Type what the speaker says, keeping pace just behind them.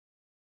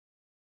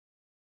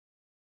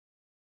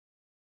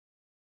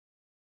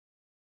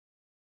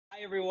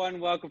Hi, everyone.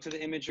 Welcome to the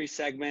Imagery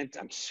segment.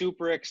 I'm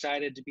super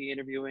excited to be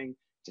interviewing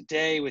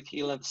today with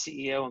Hila, the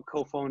CEO and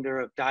co-founder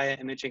of DiA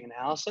Imaging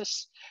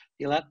Analysis.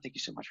 Hila, thank you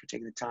so much for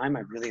taking the time. I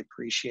really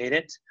appreciate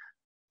it.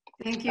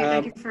 Thank you.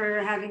 Thank you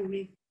for having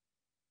me.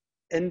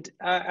 And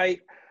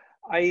I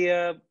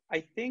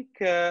think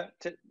to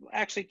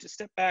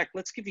step back,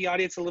 let's give the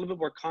audience a little bit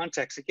more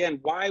context. Again,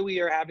 why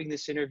we are having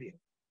this interview.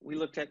 We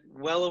looked at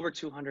well over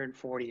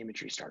 240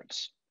 imagery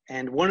startups.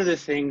 And one of the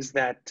things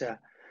that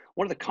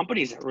one of the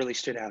companies that really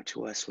stood out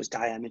to us was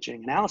DiA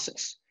Imaging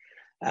Analysis.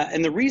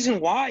 And the reason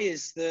why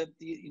is the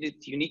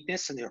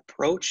uniqueness and the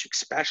approach,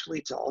 especially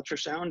to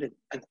ultrasound and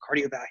the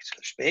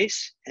cardiovascular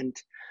space. And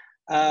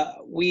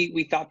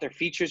we thought their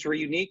features were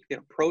unique, their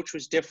approach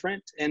was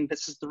different, and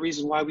this is the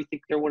reason why we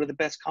think they're one of the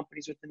best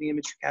companies within the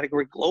imagery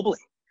category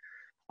globally.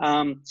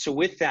 So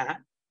with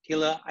that,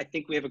 Hila, I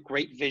think we have a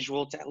great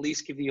visual to at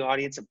least give the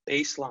audience a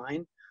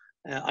baseline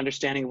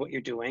understanding of what you're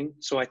doing.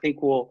 So I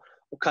think we'll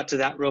cut to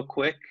that real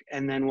quick,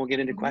 and then we'll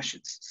get into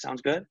questions.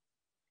 Sounds good?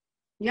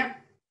 Yep.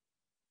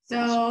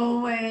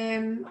 So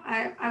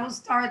I will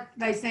start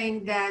by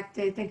saying that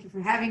thank you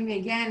for having me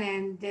again.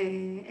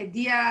 And at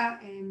DiA,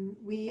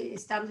 we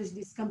established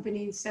this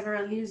company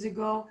several years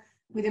ago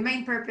with the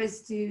main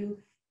purpose to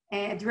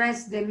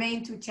address the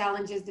main two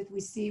challenges that we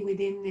see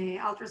within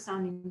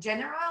ultrasound in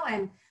general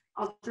and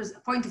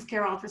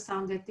point-of-care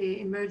ultrasound that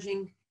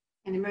emerging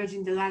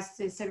the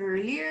last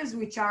several years,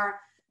 which are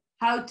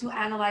how to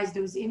analyze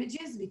those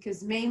images,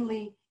 because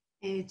mainly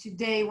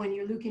today when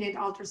you're looking at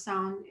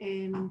ultrasound,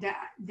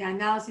 the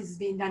analysis is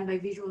being done by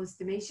visual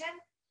estimation,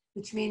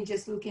 which means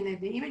just looking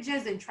at the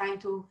images and trying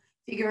to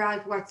figure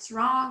out what's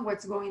wrong,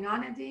 what's going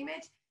on in the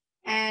image.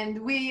 And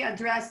we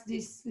address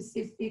this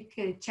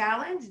specific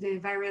challenge. The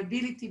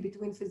variability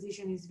between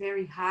physicians is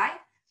very high.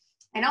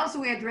 And also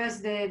we address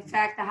the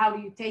fact that how do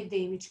you take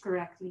the image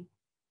correctly?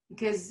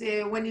 Because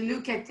when you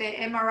look at the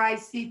MRI,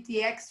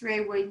 CT,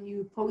 X-ray, when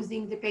you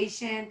posing the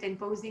patient and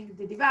posing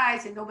the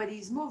device and nobody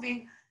is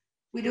moving,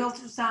 with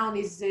ultrasound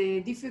is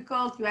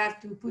difficult. You have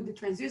to put the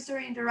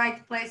transducer in the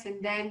right place,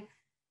 and then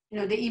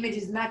the image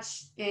is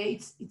much,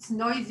 it's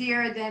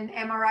noisier than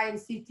MRI and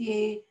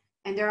CT,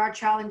 and there are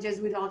challenges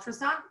with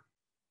ultrasound.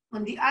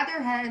 On the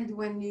other hand,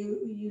 when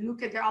you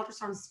look at the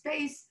ultrasound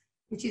space,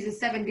 which is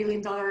a $7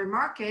 billion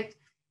market,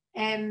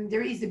 and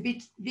there is a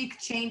big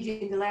change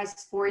in the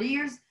last 4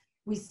 years.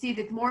 We see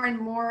that more and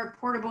more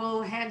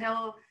portable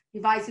handheld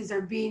devices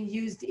are being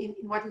used in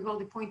what we call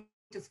the point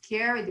of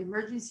care, the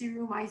emergency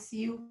room,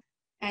 ICU,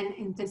 and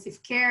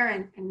intensive care,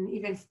 and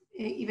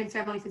even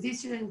family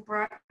physicians and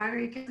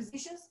primary care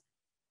physicians.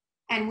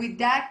 And with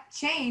that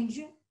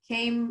change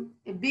came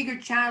a bigger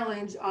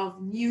challenge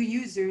of new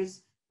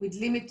users with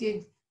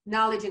limited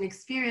knowledge and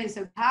experience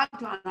of how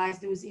to analyze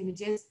those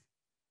images,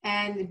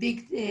 and a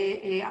big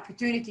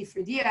opportunity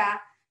for DiA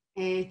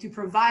to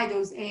provide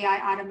those AI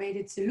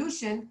automated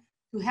solution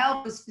to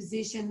help those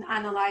physicians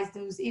analyze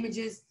those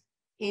images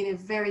in a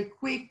very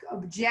quick,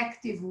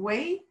 objective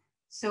way,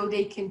 so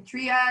they can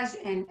triage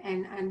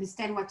and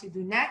understand what to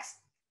do next,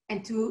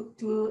 and to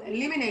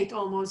eliminate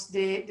almost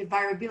the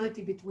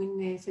variability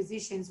between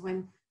physicians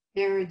when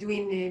they're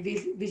doing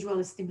visual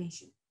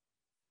estimation.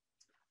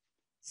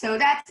 So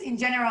that's in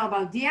general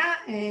about DiA,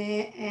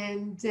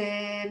 and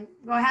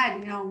go ahead.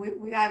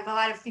 We have a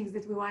lot of things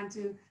that we want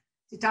to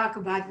talk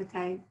about, but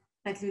I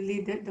let you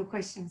lead the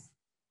questions.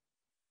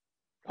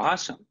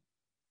 Awesome.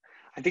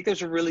 I think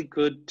there's a really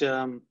good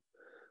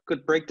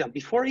breakdown.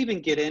 Before I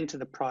even get into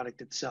the product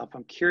itself,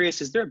 I'm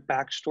curious, is there a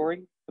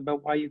backstory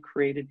about why you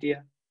created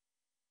DiA?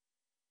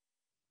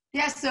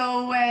 Yeah,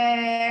 so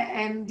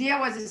DiA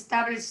was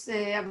established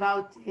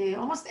about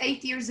almost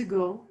 8 years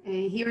ago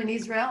here in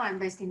Israel. I'm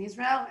based in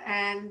Israel,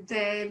 and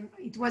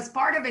it was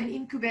part of an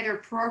incubator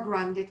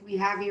program that we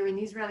have here in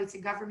Israel. It's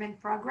a government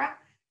program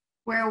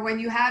where when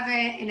you have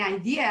an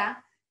idea,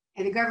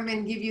 and the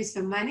government give you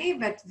some money,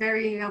 but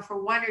for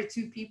 1 or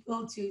 2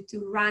 people to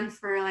run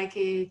for like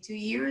a 2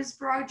 years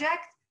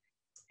project.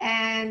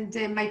 And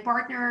my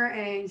partner,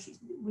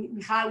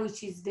 Michal,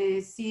 which is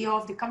the CEO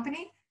of the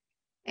company,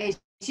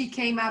 she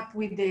came up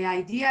with the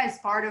idea as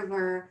part of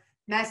her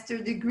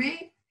master's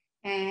degree,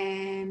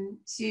 and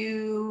she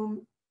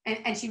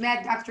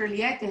met Dr.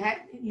 Liel,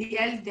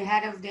 the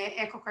head of the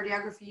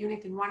echocardiography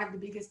unit in one of the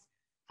biggest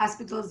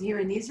hospitals here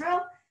in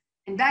Israel.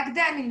 And back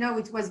then,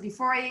 it was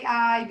before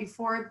AI,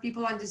 before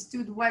people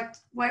understood what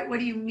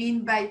do you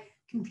mean by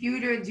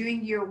computer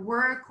doing your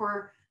work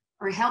or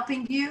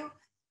helping you.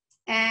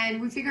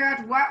 And we figured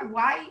out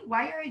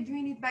why are you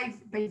doing it by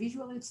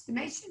visual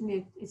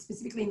estimation,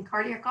 specifically in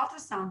cardiac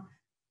ultrasound.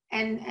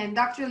 And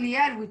Dr.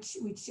 Liel,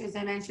 which as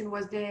I mentioned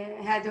was the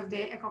head of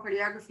the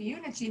echocardiography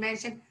unit, she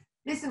mentioned,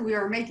 listen, we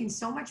are making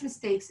so much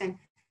mistakes, and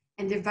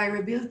the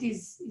variability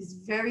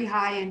is very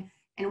high.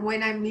 And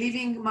when I'm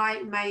leaving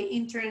my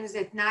interns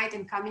at night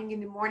and coming in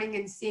the morning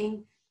and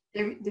seeing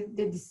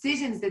the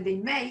decisions that they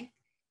make,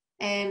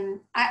 and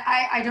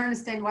I don't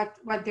understand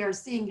what they're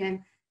seeing.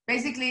 And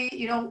basically,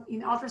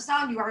 in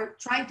ultrasound, you are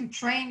trying to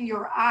train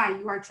your eye.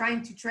 You are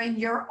trying to train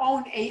your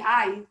own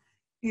AI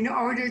in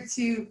order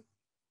to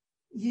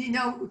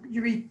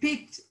you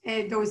repeat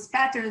those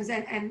patterns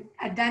and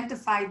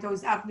identify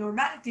those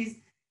abnormalities,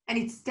 and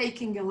it's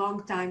taking a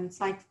long time. It's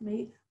like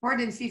more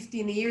than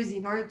 15 years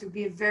in order to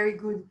be a very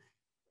good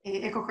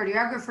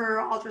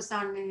echocardiographer,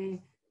 ultrasound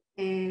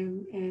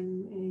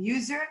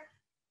user.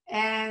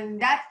 And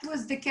that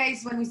was the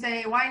case when we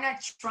say, why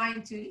not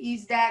trying to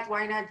ease that?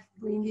 Why not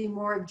bringing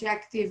more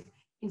objective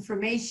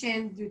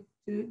information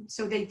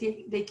so they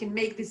can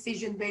make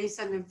decision based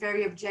on a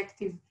very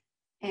objective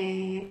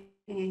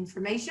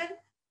information.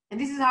 And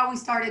this is how we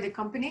started the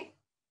company,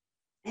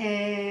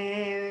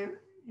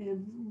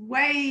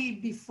 way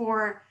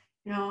before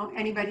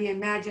anybody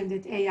imagined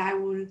that AI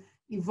will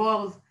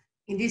evolve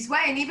in this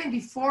way, and even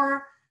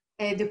before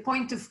the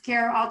point of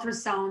care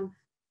ultrasound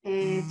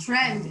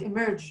trend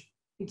emerged,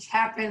 which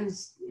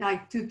happens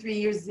like 2-3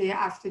 years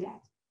after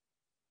that.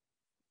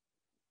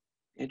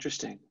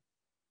 Interesting.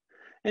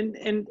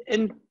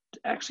 And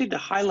actually, to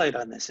highlight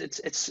on this,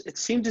 it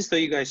seems as though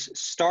you guys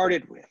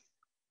started with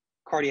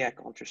cardiac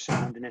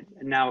ultrasound and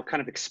now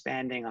kind of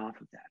expanding off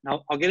of that.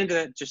 Now I'll get into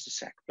that in just a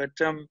sec, but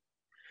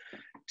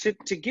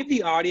to give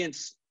the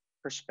audience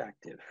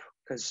perspective,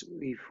 because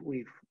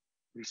we've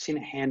seen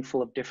a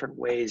handful of different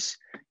ways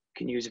you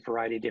can use a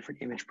variety of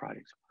different image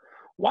products.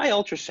 Why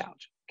ultrasound?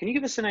 Can you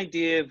give us an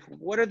idea of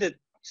what are the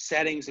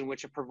settings in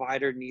which a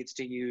provider needs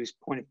to use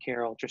point of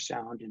care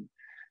ultrasound, and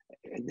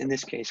in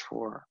this case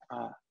for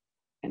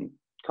in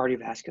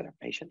cardiovascular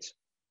patients?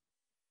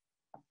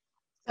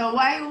 So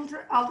why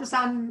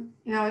ultrasound?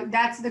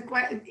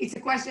 It's a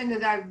question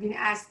that I've been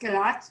asked a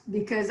lot,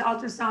 because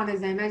ultrasound,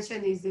 as I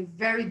mentioned, is a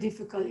very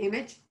difficult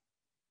image,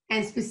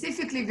 and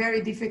specifically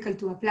very difficult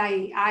to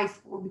apply AI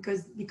for,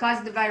 because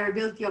the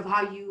variability of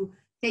how you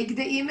take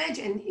the image,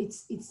 and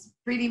it's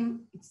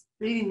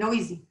really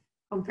noisy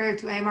compared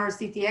to MR,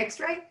 CT,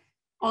 X-ray.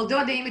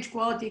 Although the image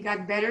quality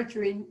got better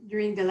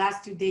during the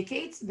last 2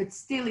 decades, but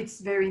still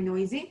it's very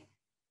noisy.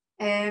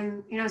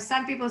 And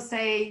some people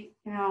say,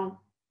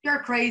 you're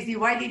crazy,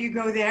 why did you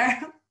go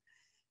there?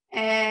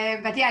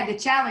 But yeah, the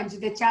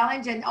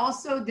challenge, and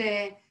also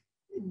the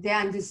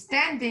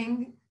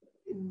understanding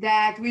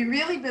that we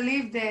really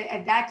believed that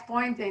at that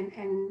point,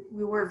 and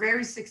we were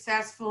very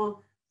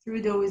successful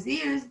through those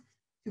years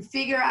to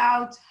figure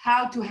out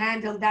how to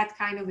handle that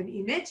kind of an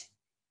image.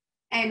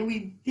 And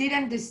we did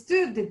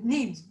understood the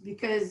need,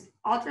 because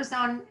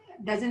ultrasound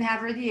doesn't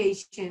have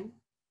radiation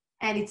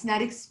and it's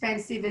not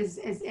expensive as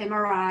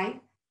MRI.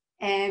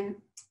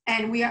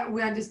 And we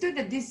understood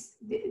that the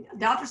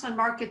ultrasound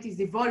market is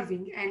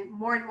evolving, and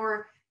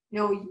more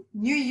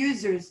new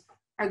users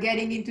are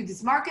getting into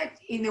this market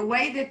in a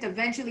way that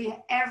eventually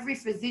every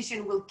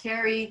physician will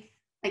carry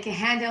like a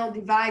handheld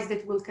device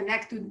that will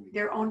connect to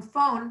their own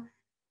phone.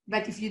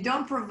 But if you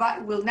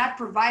will not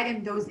provide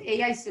them those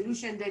AI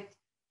solutions that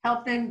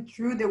help them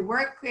through the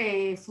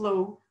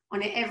workflow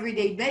on an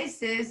everyday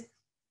basis,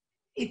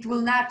 it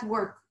will not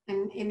work.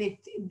 And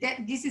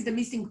this is the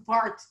missing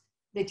part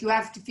that you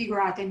have to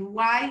figure out. And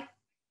why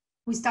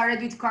we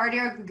started with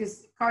cardiac,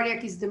 because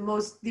cardiac is the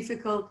most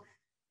difficult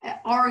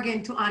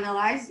organ to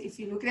analyze. If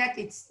you look at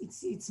it,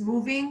 it's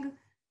moving.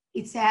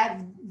 It's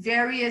have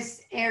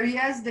various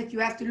areas that you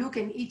have to look,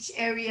 and each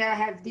area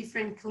have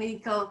different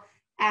clinical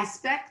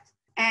aspect.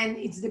 And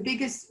it's the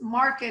biggest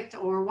market,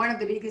 or one of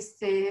the biggest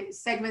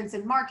segments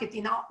in market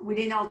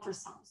within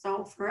ultrasound.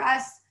 So for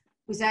us,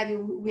 we said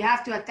we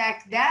have to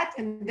attack that,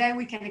 and then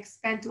we can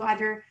expand to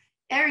other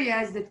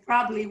areas that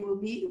probably will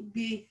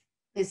be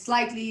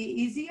slightly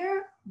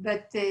easier,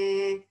 but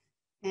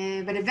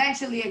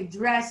eventually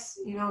address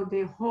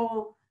the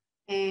whole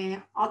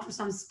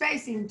ultrasound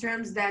space, in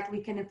terms that we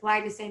can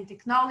apply the same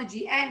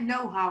technology and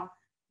know-how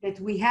that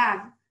we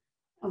have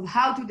of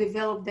how to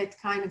develop that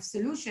kind of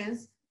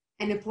solutions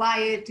and apply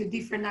it to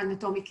different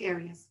anatomic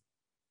areas.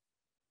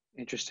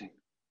 Interesting.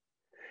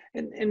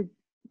 And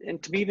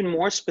to be even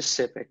more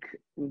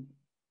specific,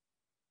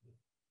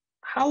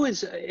 how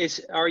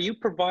are you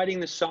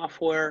providing the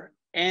software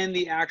and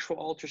the actual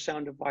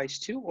ultrasound device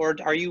too, or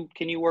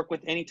can you work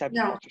with any type of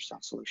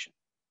ultrasound solution?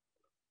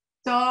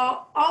 So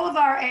all of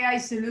our AI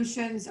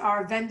solutions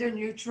are vendor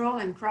neutral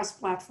and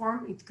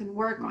cross-platform. It can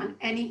work on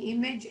any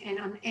image and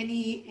on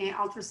any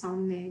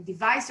ultrasound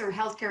device or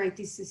healthcare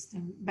IT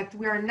system, but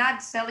we are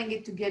not selling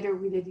it together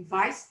with a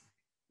device.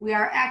 We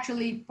are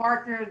actually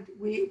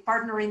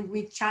partnering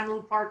with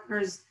channel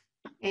partners,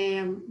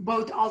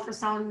 both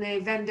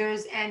ultrasound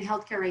vendors and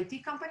healthcare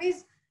IT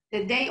companies,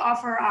 that they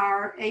offer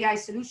our AI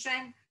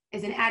solution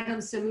as an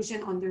add-on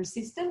solution on their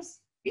systems.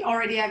 We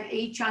already have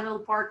 8 channel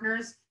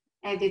partners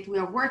that we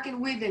are working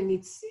with, and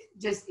it's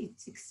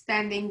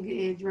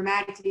expanding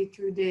dramatically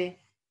through the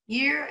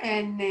year,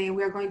 and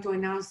we are going to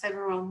announce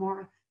several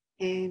more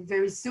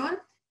very soon.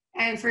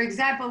 And for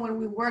example, when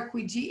we work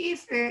with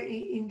GE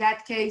in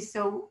that case,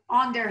 so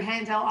on their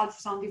handheld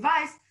ultrasound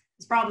device,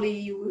 it's probably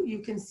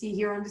you can see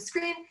here on the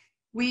screen,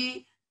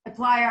 we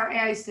apply our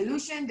AI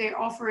solution, they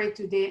offer it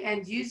to the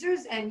end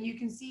users, and you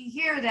can see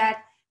here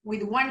that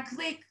with one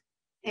click,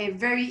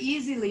 very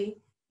easily,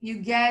 you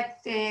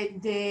get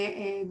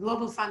the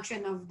global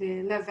function of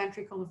the left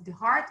ventricle of the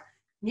heart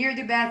near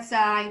the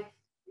bedside.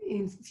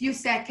 in a few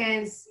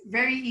seconds,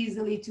 very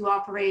easily to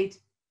operate.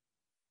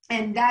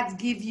 And that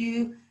gives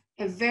you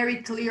a very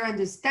clear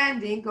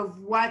understanding of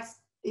what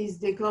is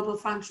the global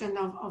function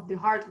of the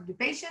heart of the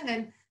patient.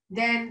 And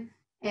then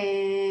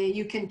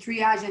you can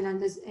triage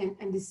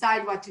and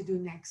decide what to do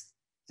next.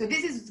 So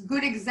this is a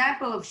good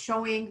example of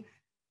showing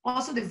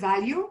also the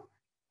value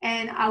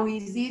and how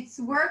easy it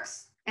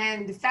works,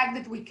 and the fact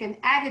that we can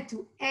add it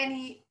to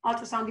any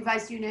ultrasound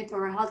device unit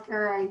or a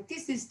healthcare IT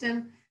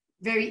system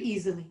very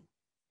easily.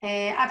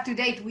 Up to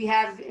date, we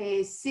have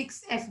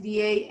 6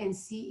 FDA and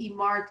CE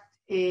marked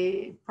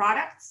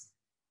products,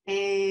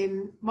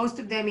 most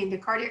of them in the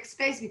cardiac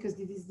space, because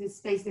this is the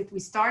space that we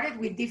started,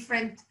 with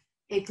different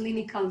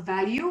clinical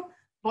value,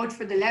 both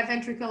for the left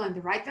ventricle and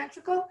the right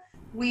ventricle.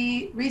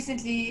 We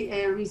recently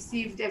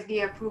received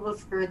FDA approval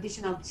for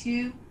additional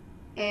 2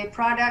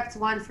 products,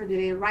 one for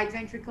the right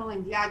ventricle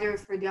and the other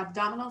for the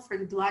abdominal, for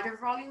the bladder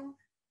volume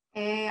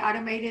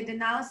automated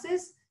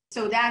analysis.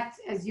 So that,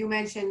 as you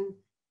mentioned,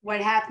 what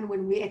happened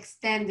when we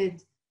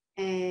extended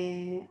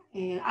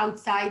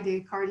outside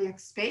the cardiac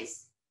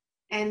space.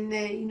 And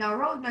in our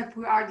roadmap,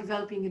 we are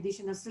developing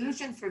additional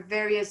solutions for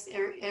various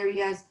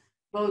areas,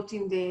 both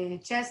in the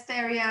chest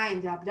area,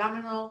 in the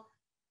abdominal,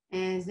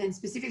 and then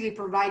specifically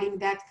providing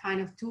that kind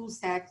of tool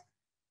set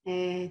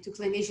to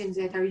clinicians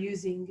that are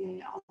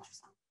using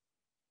ultrasound.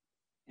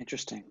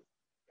 Interesting.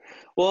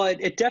 Well,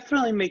 it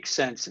definitely makes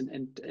sense.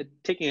 And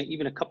taking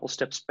even a couple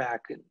steps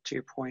back to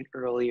your point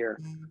earlier,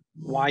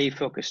 why you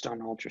focused on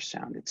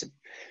ultrasound. It's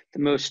the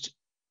most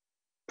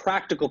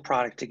practical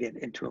product to get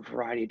into a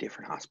variety of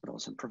different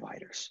hospitals and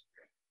providers.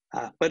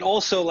 But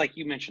also, like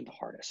you mentioned, the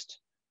hardest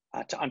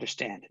to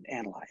understand and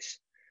analyze.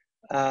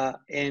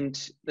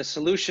 And the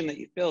solution that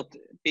you've built,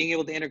 being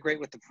able to integrate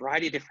with a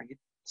variety of different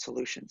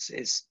solutions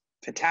is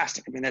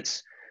fantastic. I mean,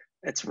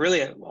 that's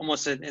really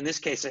almost, in this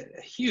case, a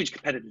huge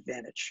competitive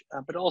advantage,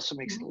 but also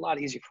makes it a lot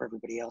easier for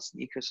everybody else in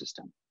the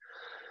ecosystem.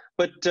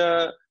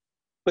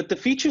 But the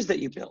features that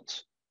you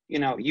built,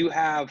 you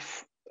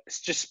have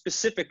just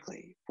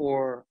specifically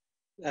for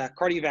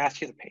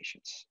cardiovascular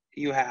patients,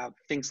 you have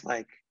things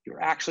like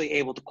you're actually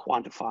able to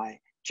quantify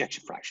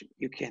ejection fraction.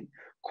 You can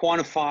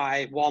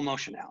quantify wall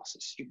motion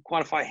analysis. You can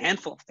quantify a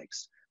handful of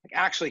things, like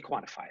actually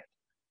quantify it.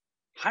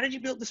 How did you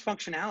build this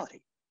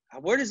functionality?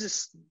 Where'd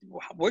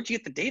you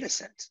get the data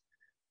set?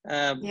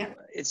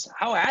 It's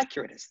how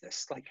accurate is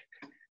this?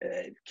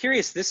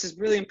 Curious, this is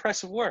really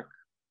impressive work.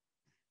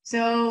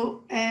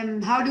 So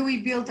how do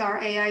we build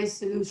our AI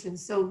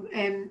solutions? So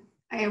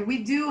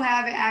we do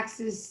have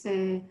access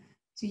to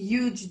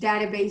huge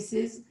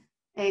databases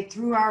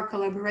through our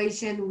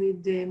collaboration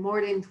with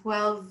more than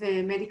 12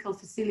 medical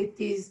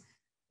facilities,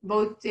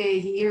 both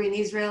here in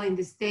Israel, in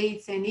the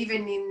States, and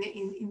even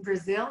in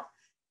Brazil.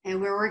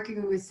 And we're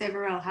working with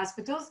several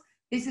hospitals.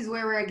 This is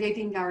where we're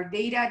getting our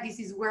data. This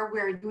is where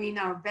we're doing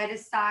our beta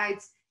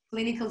sites,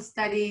 clinical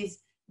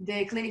studies,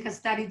 the clinical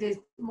study, the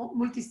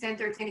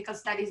multi-center clinical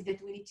studies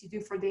that we need to do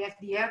for the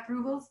FDA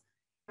approvals.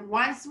 And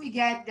once we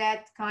get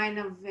that kind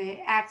of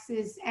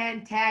access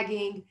and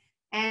tagging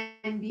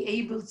and be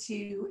able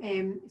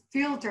to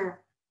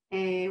filter,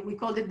 we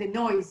call it the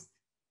noise,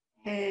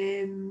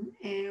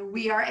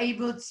 we are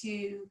able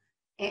to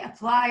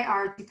apply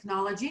our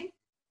technology.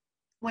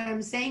 When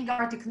I'm saying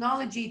our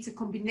technology, it's a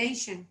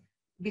combination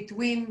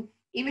between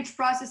image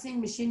processing,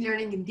 machine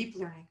learning, and deep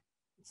learning.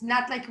 It's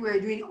not like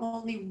we're doing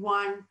only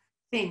one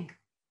thing.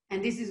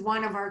 And this is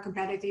one of our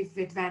competitive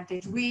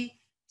advantage. We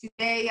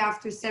today,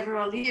 after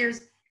several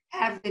years,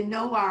 have the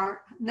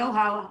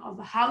know-how of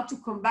how to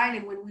combine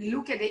it. When we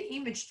look at the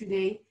image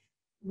today,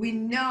 we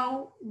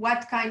know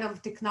what kind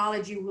of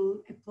technology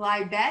will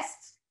apply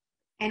best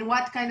and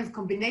what kind of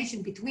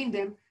combination between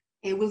them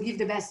will give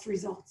the best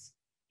results.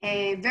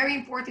 A very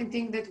important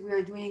thing that we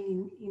are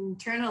doing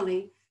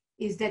internally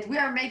is that we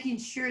are making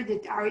sure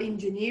that our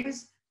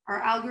engineers,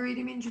 our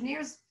algorithm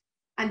engineers,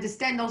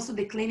 understand also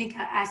the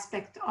clinical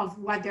aspect of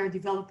what they're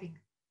developing,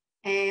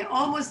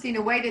 almost in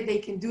a way that they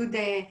can do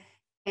the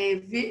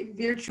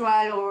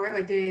virtual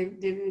or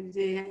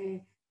the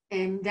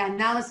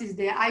analysis,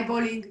 the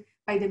eyeballing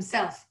by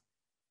themselves.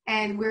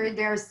 And where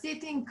they're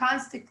sitting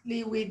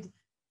constantly with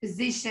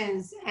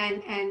physicians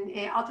and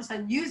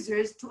ultrasound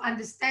users to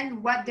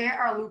understand what they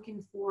are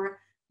looking for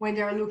when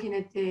they're looking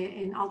at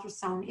an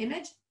ultrasound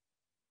image.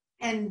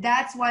 And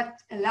that's what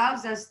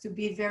allows us to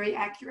be very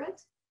accurate,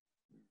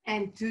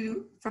 and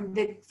from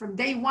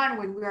day one,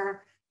 when we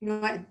are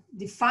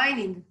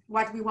defining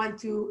what we want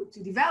to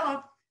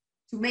develop,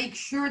 to make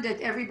sure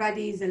that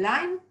everybody is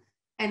aligned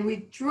and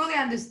we truly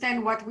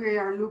understand what we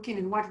are looking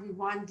and what we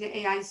want the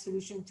AI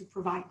solution to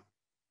provide.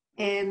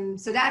 And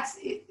so that's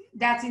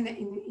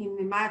in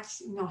a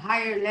much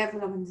higher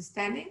level of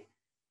understanding.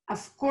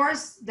 Of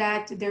course,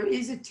 that there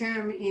is a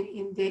term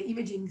in the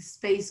imaging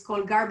space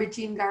called garbage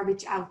in,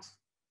 garbage out.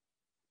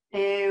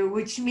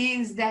 Which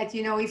means that,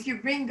 if you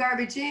bring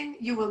garbage in,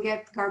 you will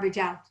get garbage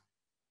out.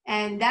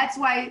 And that's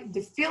why the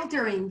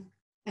filtering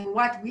and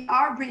what we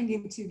are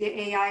bringing to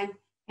the AI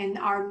and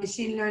our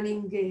machine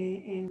learning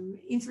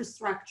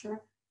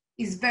infrastructure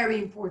is very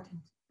important.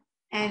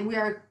 And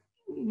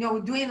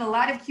doing a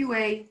lot of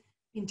QA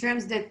in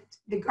terms that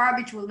the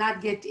garbage will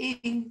not get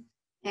in,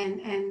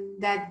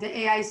 and that the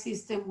AI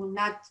system will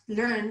not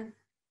learn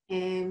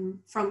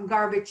from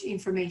garbage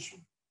information.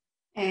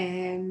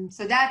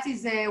 So that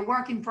is a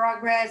work in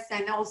progress,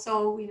 and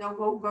also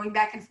going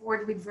back and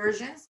forth with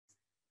versions.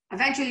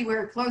 Eventually,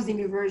 we're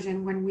closing a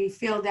version when we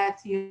feel that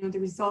the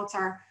results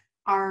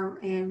are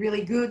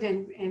really good,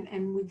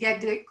 and we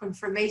get the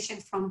confirmation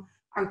from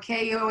our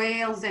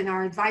KOLs and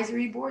our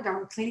advisory board,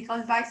 our clinical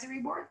advisory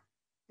board,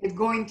 that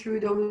going through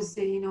those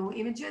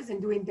images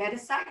and doing data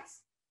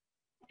sites,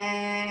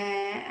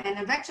 and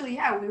eventually,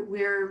 yeah,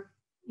 we're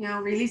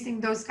releasing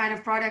those kind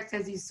of products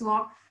as you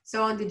saw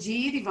on the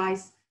GE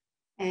device,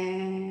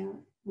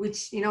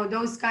 which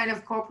those kind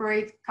of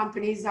corporate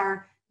companies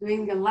are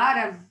doing a lot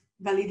of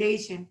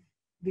validation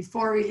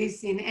before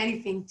releasing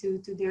anything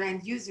to their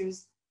end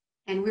users,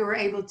 and we were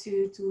able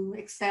to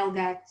excel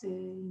that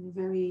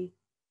very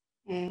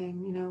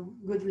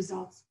good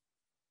results.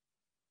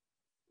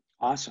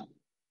 Awesome.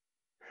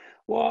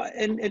 Well,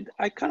 and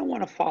I kind of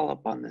want to follow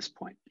up on this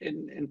point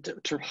and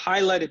to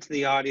highlight it to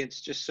the audience,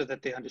 just so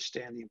that they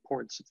understand the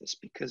importance of this,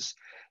 because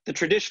the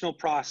traditional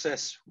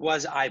process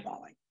was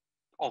eyeballing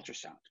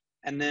ultrasound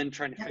and then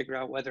trying to figure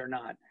out whether or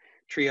not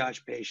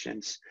triage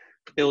patients,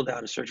 build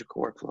out a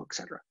surgical workflow, et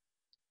cetera.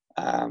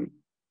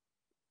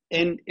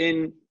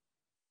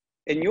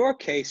 In your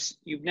case,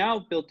 you've now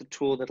built a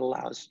tool that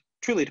allows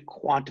truly to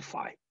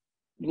quantify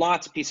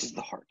lots of pieces of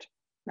the heart,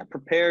 that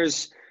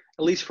prepares,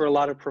 at least for a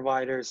lot of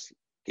providers,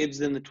 gives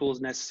them the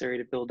tools necessary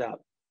to build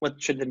out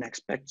what should the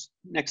next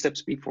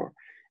steps be for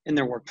in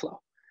their workflow.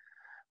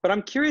 But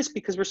I'm curious,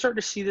 because we're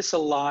starting to see this a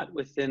lot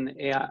within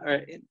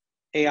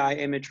AI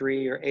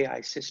imagery or AI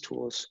assist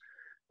tools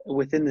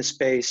within the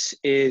space,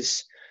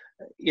 is,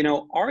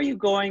 are you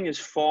going as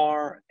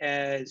far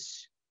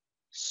as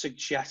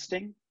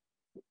suggesting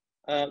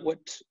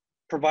what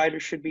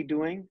providers should be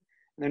doing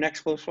in their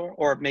next workflow,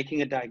 or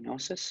making a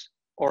diagnosis,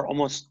 or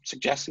almost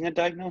suggesting a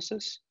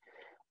diagnosis?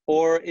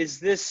 Or is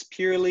this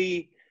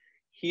purely,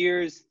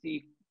 here's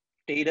the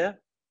data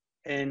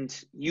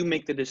and you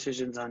make the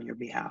decisions on your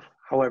behalf,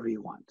 however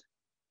you want?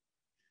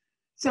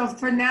 So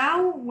for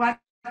now, what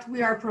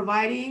we are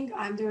providing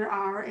under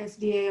our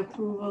FDA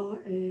approval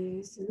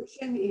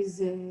solution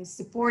is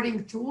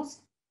supporting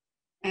tools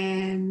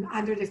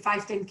under the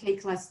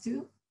 510K class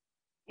 2,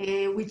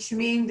 which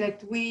means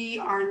that we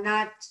are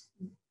not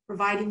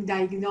providing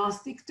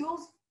diagnostic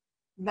tools,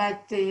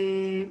 but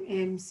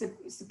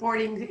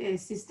supporting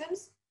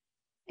systems.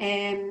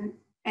 And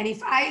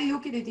if I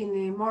look at it in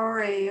a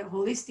more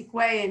holistic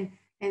way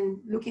and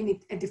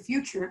looking at the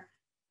future,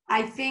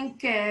 I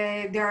think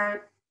there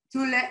are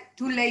two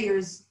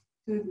layers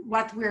to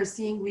what we are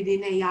seeing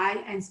within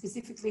AI, and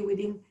specifically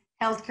within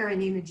healthcare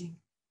and imaging.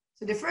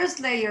 So the first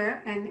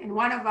layer, and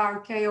one of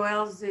our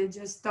KOLs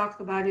just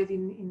talked about it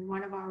in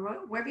one of our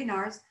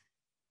webinars,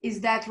 is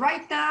that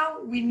right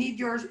now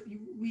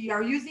we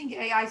are using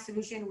AI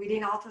solution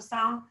within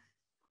ultrasound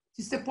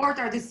to support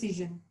our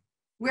decision.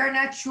 We're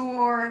not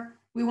sure,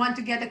 we want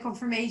to get a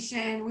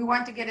confirmation, we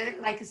want to get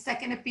a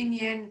second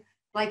opinion,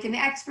 like an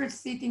expert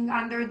sitting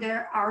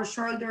under our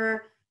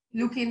shoulder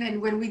looking,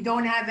 and when we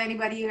don't have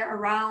anybody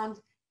around,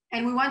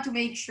 and we want to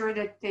make sure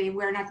that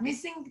we're not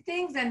missing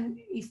things, and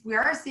if we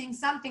are seeing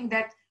something,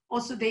 that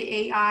also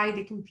the AI,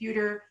 the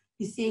computer,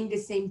 is seeing the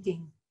same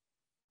thing.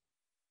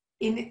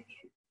 In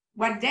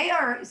what they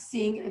are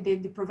seeing,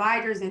 the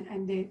providers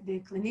and the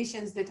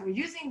clinicians that are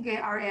using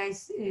our AI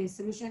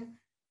solution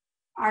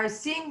are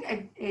seeing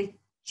a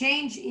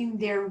change in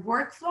their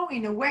workflow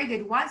in a way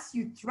that once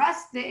you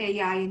trust the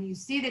AI and you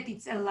see that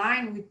it's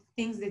aligned with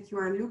things that you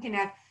are looking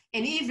at,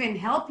 and even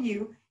help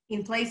you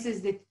in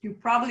places that you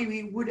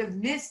probably would have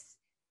missed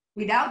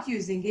without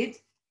using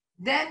it,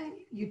 then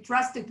you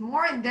trust it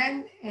more, and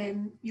then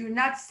you're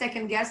not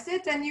second guessed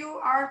it, and you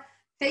are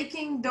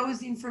taking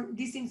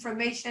this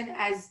information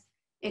as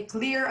a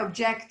clear,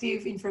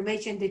 objective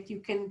information that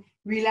you can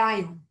rely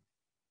on.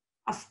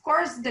 Of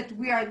course, that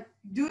we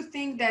do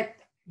think that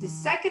the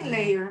second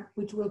layer,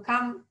 which will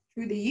come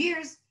through the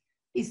years,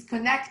 is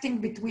connecting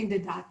between the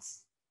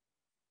dots.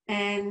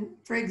 And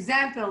for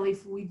example,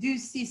 if we do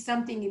see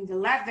something in the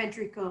left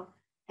ventricle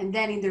and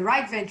then in the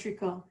right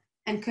ventricle,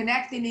 and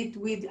connecting it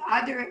with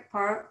other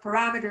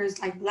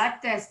parameters like blood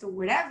test or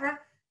whatever,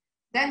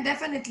 then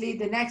definitely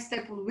the next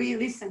step will be,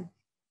 listen,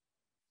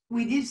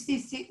 we do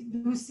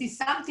see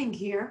something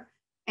here,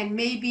 and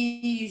maybe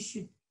you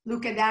should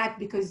look at that,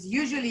 because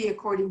usually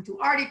according to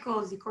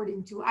articles,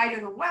 according to I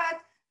don't know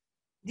what,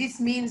 this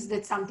means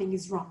that something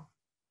is wrong.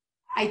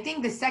 I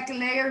think the second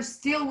layer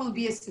still will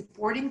be a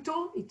supporting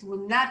tool. It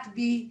will not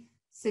be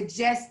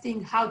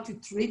suggesting how to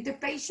treat the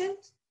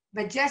patient,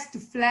 but just to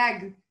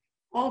flag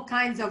all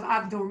kinds of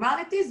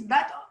abnormalities,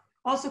 but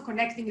also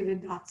connecting the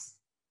dots.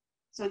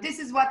 So this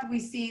is what we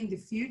see in the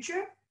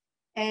future.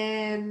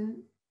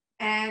 And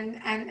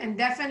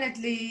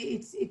definitely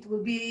it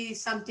will be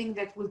something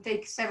that will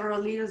take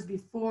several years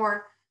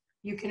before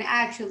you can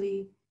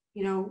actually,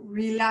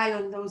 rely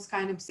on those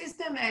kind of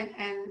systems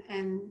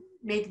and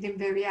make them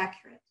very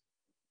accurate.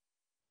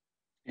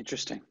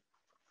 Interesting.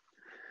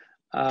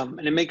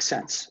 And it makes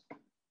sense.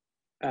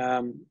 We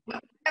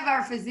have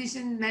our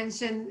physician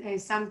mention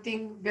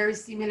something very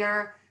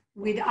similar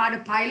with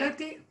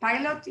autopilot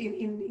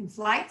in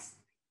flights,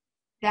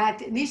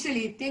 that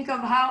initially think of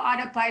how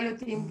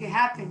autopiloting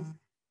happens.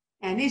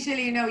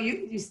 Initially,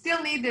 you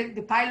still need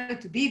the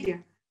pilot to be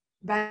there.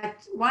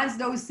 But once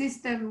those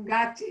systems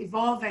got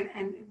evolved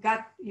and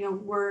got,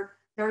 were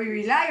very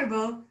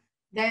reliable,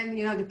 then,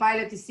 the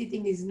pilot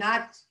is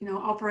not,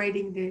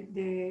 operating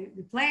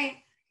the plane,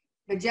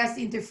 but just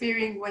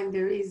interfering when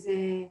there is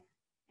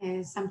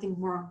something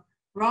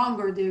wrong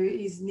or there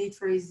is need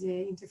for his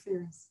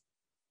interference.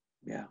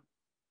 Yeah,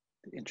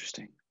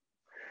 interesting.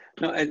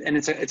 No, and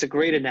it's a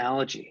great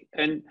analogy.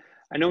 And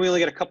I know we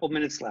only got a couple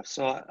minutes left,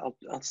 so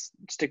I'll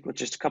stick with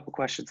just a couple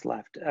questions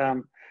left.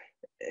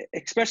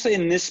 Especially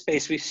in this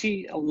space, we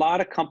see a lot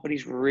of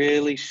companies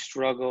really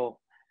struggle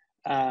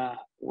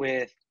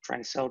with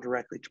trying to sell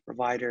directly to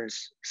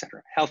providers, et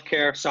cetera.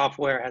 Healthcare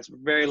software has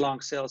very long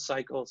sales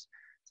cycles.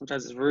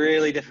 Sometimes it's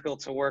really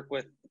difficult to work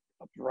with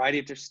a variety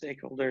of different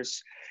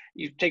stakeholders.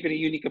 You've taken a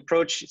unique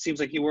approach. It seems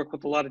like you work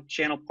with a lot of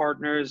channel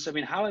partners. I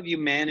mean, how have you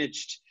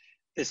managed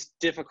this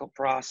difficult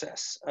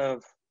process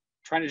of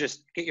trying to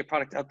just get your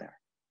product out there?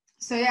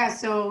 So yeah,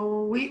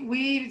 so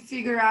we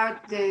figure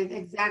out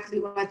exactly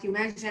what you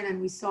mentioned, and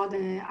we saw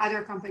the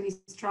other companies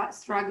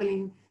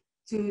struggling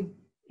to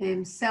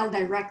sell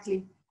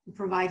directly to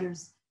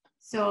providers.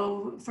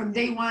 So from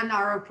day one,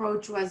 our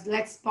approach was,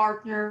 let's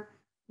partner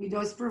with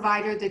those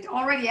providers that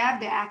already have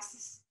the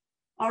access,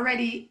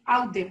 already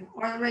out there,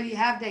 already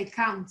have the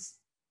accounts.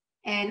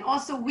 And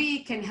also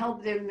we can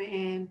help them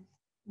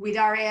with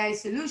our AI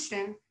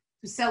solution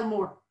to sell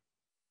more.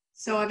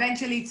 So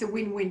eventually it's a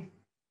win-win.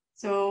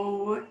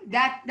 So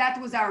that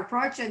was our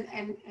approach,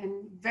 and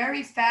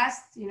very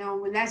fast,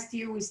 last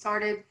year we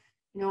started,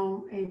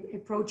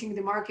 approaching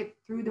the market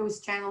through those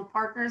channel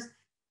partners.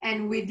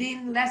 And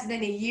within less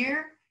than a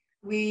year,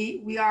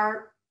 we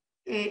are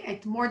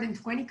at more than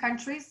 20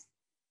 countries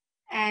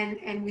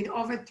and with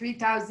over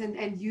 3,000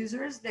 end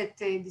users that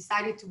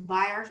decided to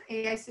buy our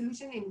AI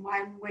solution in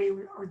one way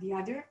or the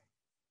other.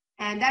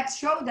 And that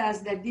showed us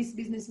that this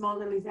business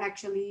model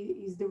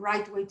is the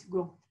right way to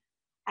go.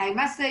 I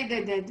must say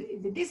that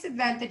the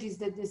disadvantage is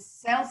that the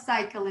sales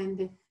cycle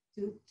and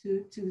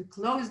to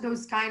close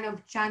those kind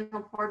of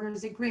channel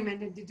partners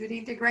agreement and to do the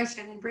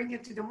integration and bring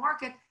it to the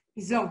market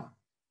is long.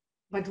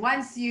 But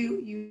once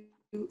you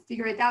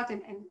figure it out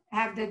and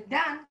have that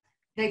done,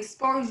 the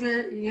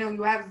exposure,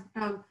 you have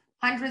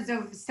hundreds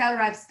of sales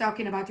reps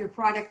talking about your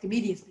product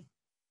immediately.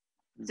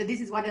 So this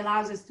is what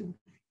allows us to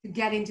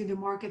get into the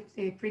market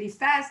pretty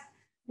fast,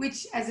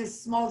 which as a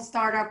small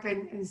startup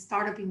and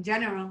startup in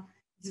general,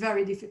 it's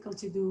very difficult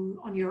to do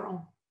on your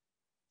own.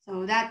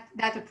 So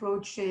that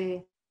approach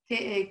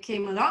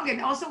came along. And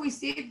also we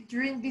see it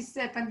during this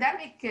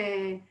pandemic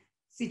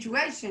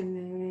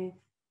situation.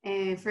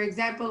 For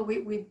example,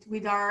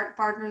 with our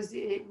partners,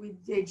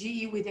 with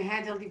GE, with the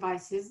handheld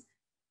devices,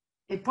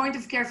 a point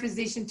of care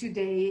physician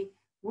today,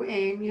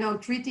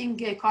 treating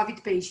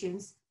COVID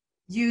patients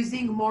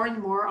using more and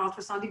more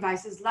ultrasound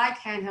devices like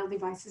handheld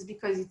devices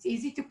because it's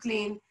easy to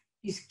clean,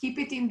 you keep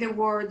it in the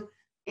ward,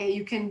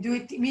 you can do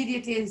it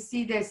immediately and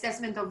see the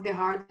assessment of the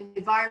heart.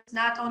 The virus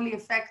not only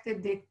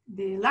affected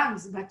the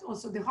lungs, but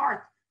also the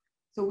heart.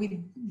 So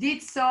we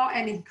did saw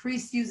an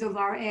increased use of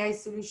our AI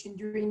solution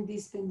during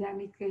this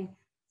pandemic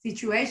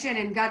situation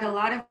and got a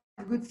lot of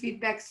good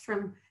feedbacks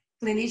from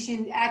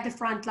clinicians at the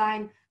front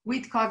line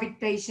with COVID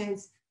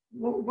patients,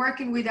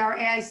 working with our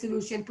AI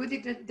solution,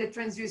 putting the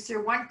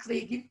transducer, one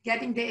click,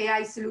 getting the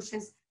AI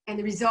solutions and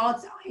the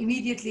results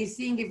immediately,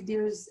 seeing if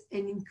there's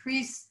an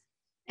increase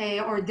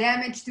or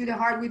damage to the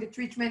heart with the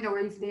treatment, or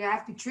if they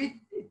have to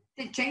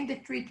change the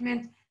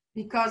treatment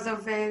because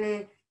of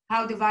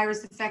how the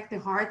virus affects the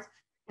heart.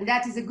 And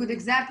that is a good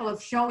example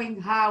of showing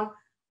how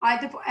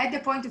at the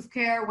point of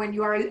care, when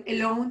you are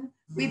alone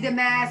with the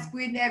mask,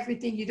 with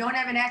everything, you don't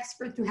have an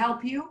expert to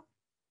help you,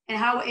 and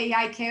how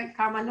AI can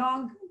come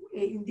along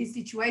in this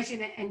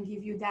situation and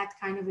give you that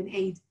kind of an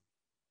aid.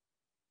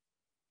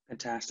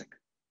 Fantastic.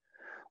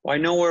 Well, I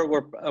know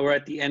we're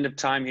at the end of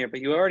time here,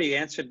 but you already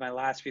answered my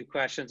last few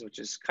questions, which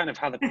is kind of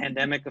how the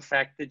pandemic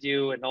affected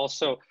you and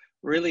also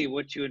really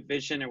what you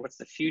envision and what's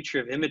the future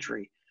of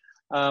imagery.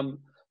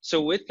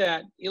 So with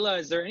that, Hila,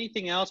 is there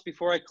anything else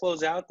before I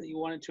close out that you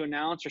wanted to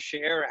announce or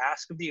share or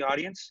ask of the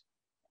audience?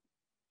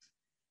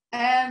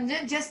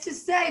 Just to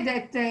say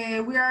that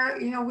we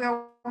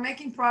are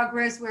making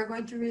progress. We're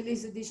going to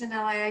release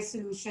additional AI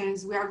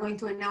solutions. We are going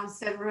to announce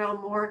several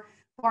more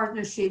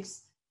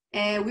partnerships.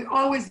 We're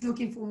always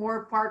looking for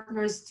more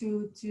partners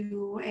to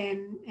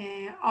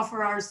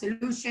offer our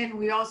solution.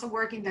 We're also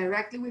working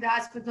directly with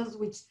hospitals,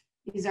 which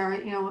is our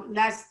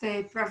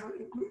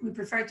we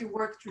prefer to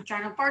work through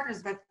channel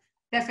partners, but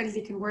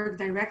definitely can work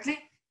directly.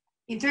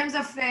 In terms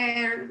of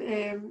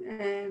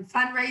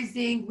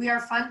fundraising, we are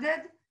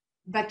funded,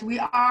 but we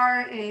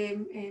are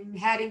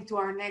heading to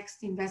our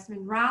next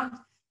investment round.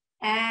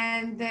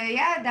 And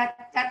yeah,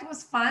 that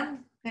was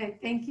fun.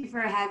 Thank you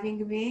for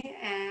having me.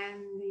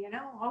 And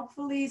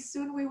hopefully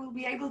soon we will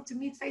be able to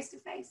meet face to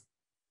face.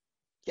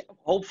 Yeah,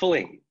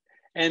 hopefully.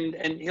 And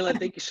Hila,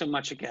 thank you so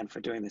much again for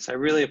doing this. I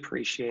really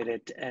appreciate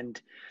it.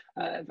 And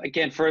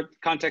again, for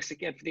context,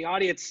 again, for the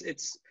audience,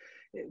 it's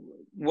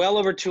well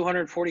over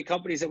 240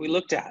 companies that we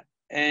looked at.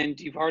 And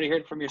you've already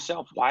heard from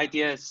yourself why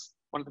DiA is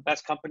one of the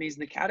best companies in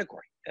the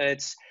category.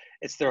 It's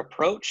their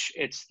approach,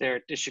 it's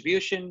their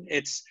distribution,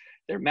 it's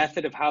their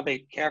method of how they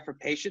care for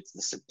patients,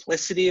 the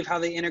simplicity of how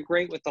they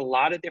integrate with a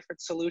lot of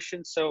different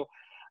solutions. So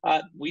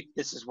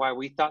this is why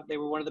we thought they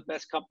were one of the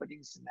best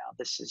companies. And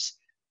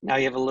now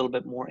you have a little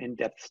bit more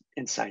in-depth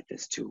insight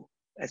as to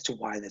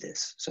why that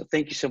is. So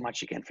thank you so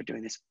much again for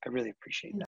doing this. I really appreciate that.